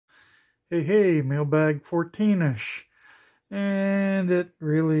Hey, Mailbag 14-ish. And it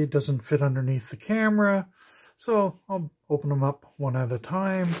really doesn't fit underneath the camera, so I'll open them up one at a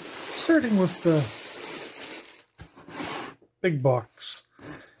time, starting with the big box,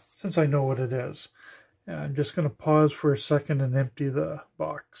 since I know what it is. And I'm just going to pause for a second and empty the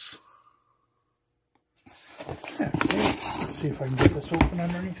box. Okay, let's see if I can get this open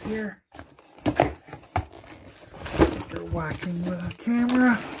underneath here. After whacking the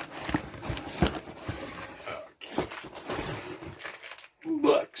camera.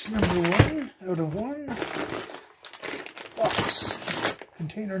 Box number 1 out of 1. Box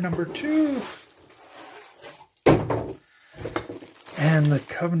container number 2. And the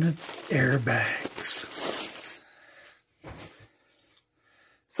Covenant airbags.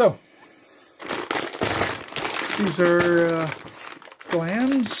 So, these are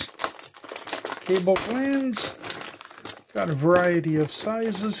glands, cable glands. Got a variety of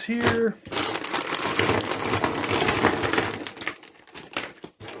sizes here.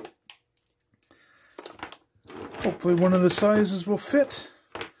 Hopefully one of the sizes will fit.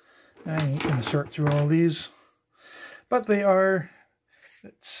 I ain't going to sort through all these. But they are,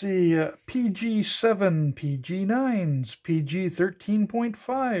 let's see, PG7, PG9s,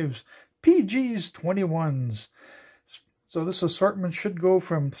 PG13.5s, PGs 21s. So this assortment should go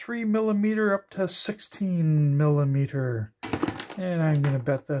from 3mm up to 16mm. And I'm going to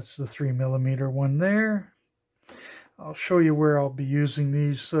bet that's the 3mm one there. I'll show you where I'll be using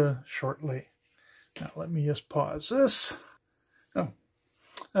these shortly. Now let me just pause this.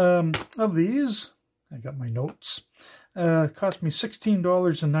 Of these, I got my notes. It cost me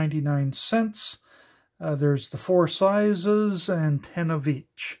 $16.99. There's the 4 sizes and 10 of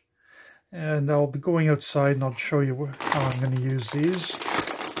each. And I'll be going outside and I'll show you how I'm going to use these.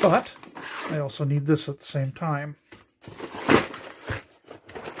 But I also need this at the same time.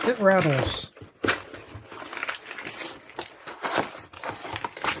 It rattles.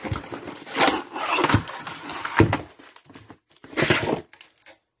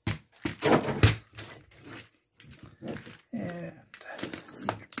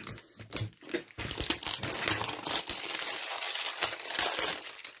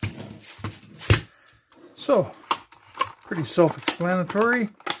 So, pretty self-explanatory.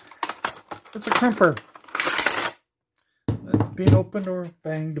 It's a crimper that's been opened or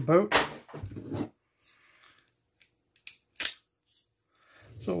banged about.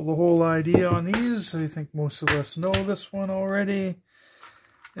 So the whole idea on these, I think most of us know this one already,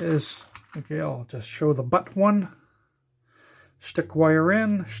 is, okay, I'll just show the butt one. Stick wire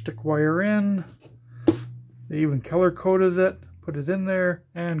in, stick wire in. They even color-coded it, put it in there,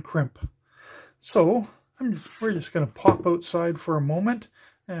 and crimp. So, we're just going to pop outside for a moment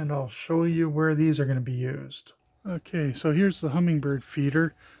and I'll show you where these are going to be used. Okay, so here's the hummingbird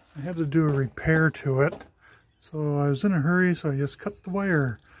feeder. I had to do a repair to it. So I was in a hurry, so I just cut the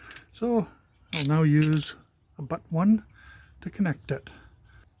wire. So I'll now use a butt one to connect it.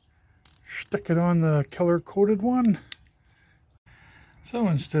 Stick it on the color-coded one. So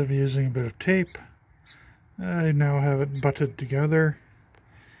instead of using a bit of tape, I now have it butted together.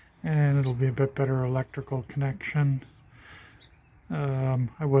 And it'll be a bit better electrical connection.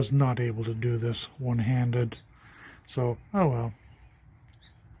 I was not able to do this one-handed, so oh well.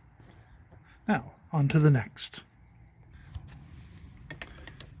 Now, on to the next.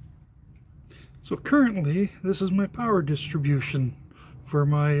 So currently, this is my power distribution for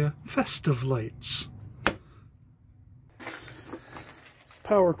my festive lights.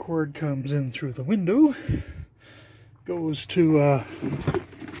 Power cord comes in through the window, goes to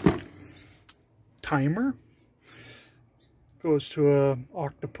timer, goes to a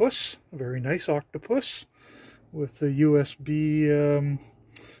octopus, a very nice octopus with the USB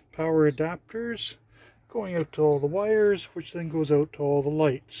power adapters going out to all the wires, which then goes out to all the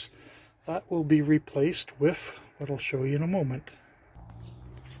lights. That will be replaced with what I'll show you in a moment.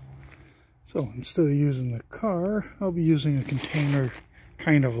 So instead of using the car, I'll be using a container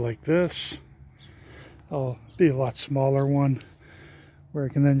kind of like this. I'll be a lot smaller one where I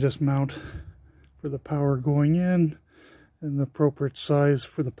can then just mount for the power going in and the appropriate size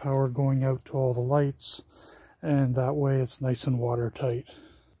for the power going out to all the lights, and that way it's nice and watertight.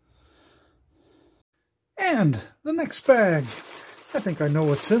 And the next bag. I think I know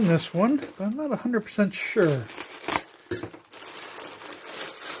what's in this one, but I'm not 100% sure.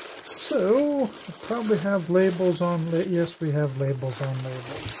 So, we probably have labels on, yes, we have labels on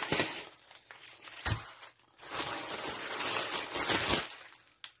labels.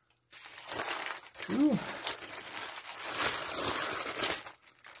 Ooh.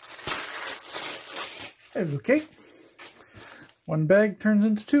 Okay. one bag turns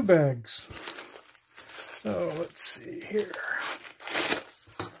into 2 bags. So let's see here.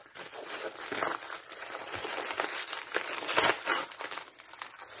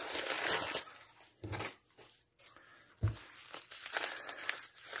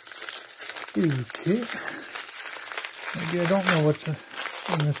 Okay. Maybe I don't know what's in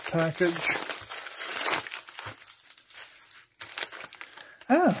this package.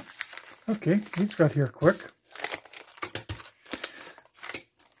 Ah, okay, these got here quick.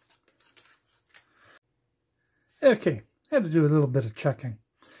 Okay, had to do a little bit of checking.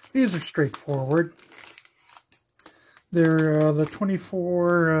 These are straightforward. They're the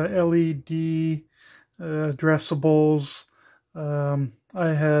 24 LED addressables. I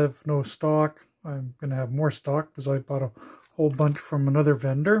have no stock. I'm going to have more stock because I bought a whole bunch from another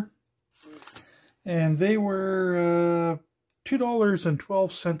vendor. And they were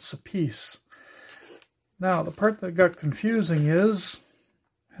 $2.12 a piece. Now, the part that got confusing is,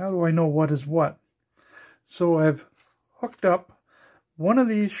 how do I know what is what? So I've hooked up, one of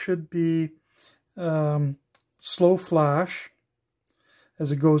these should be slow flash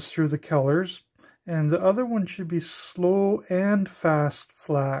as it goes through the colors, and the other one should be slow and fast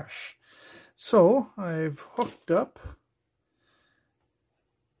flash. So I've hooked up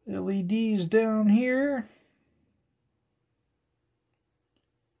LEDs down here.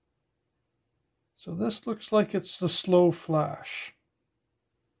 So this looks like it's the slow flash.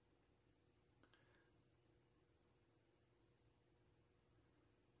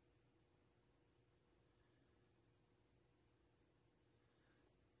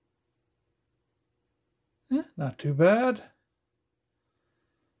 Not too bad.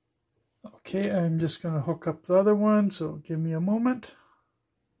 Okay, I'm just going to hook up the other one, so give me a moment.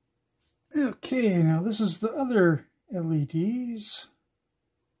 Okay, now this is the other LEDs.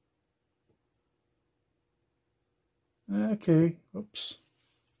 Okay, oops.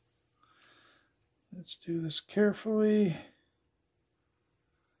 Let's do this carefully.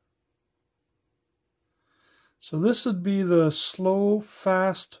 So this would be the slow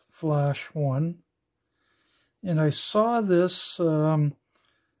fast flash one. And I saw this on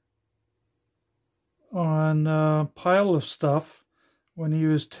pileofstuff when he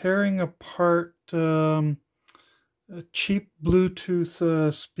was tearing apart a cheap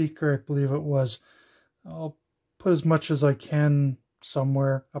Bluetooth speaker, I believe it was. I'll put as much as I can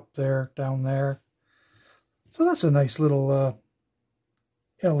somewhere up there, down there. So that's a nice little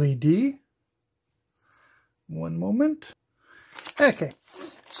LED. One moment. Okay,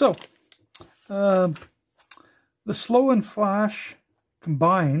 so the slow and flash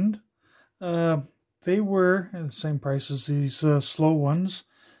combined, they were at the same price as these slow ones,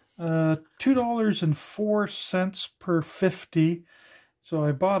 $2.04 per 50. So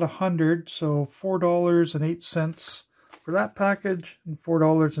I bought 100, so $4.08 for that package and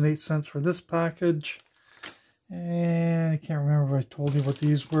 $4.08 for this package. And I can't remember if I told you what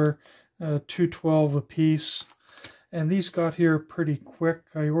these were. $2.12 a piece. And these got here pretty quick.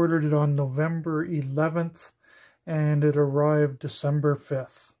 I ordered it on November 11th and it arrived December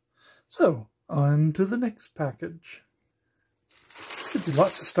 5th. So, on to the next package. Should be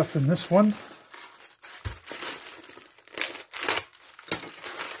lots of stuff in this one.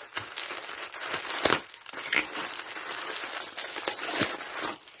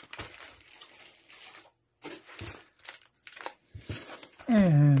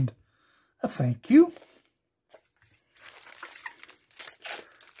 And a thank you.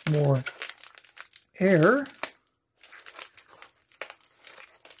 More air.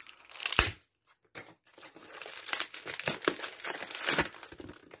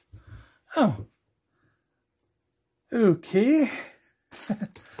 Oh, okay.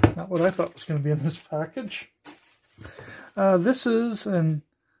 Not what I thought was going to be in this package. This is I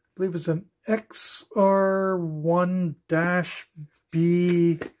believe it's an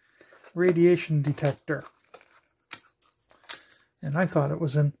XR1-B radiation detector. And I thought it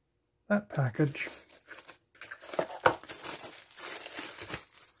was in that package.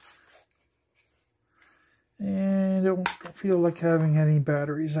 And I don't feel like having any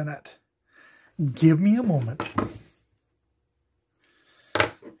batteries in it. Give me a moment.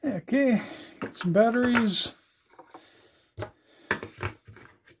 Okay, got some batteries.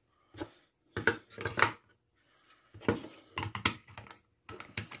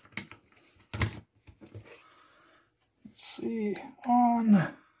 See, on.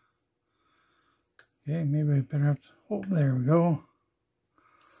 Okay, maybe I better have to, oh, there we go.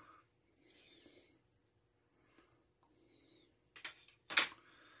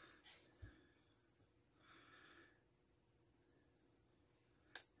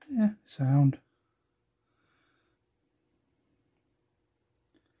 Yeah, sound.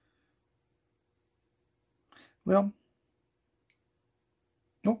 Well,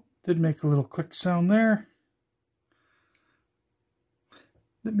 nope, did make a little click sound there.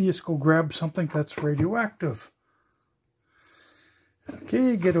 Let me just go grab something that's radioactive.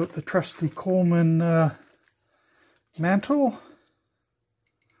 Okay, get out the trusty Coleman mantle.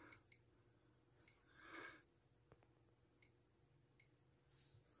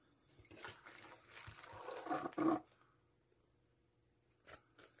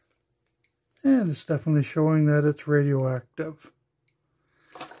 And it's definitely showing that it's radioactive.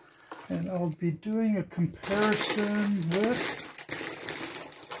 And I'll be doing a comparison with,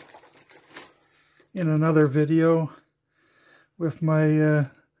 in another video, with my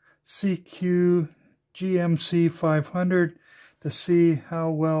CQ GMC-500 to see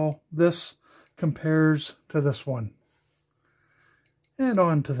how well this compares to this one. And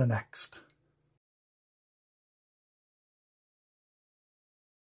on to the next.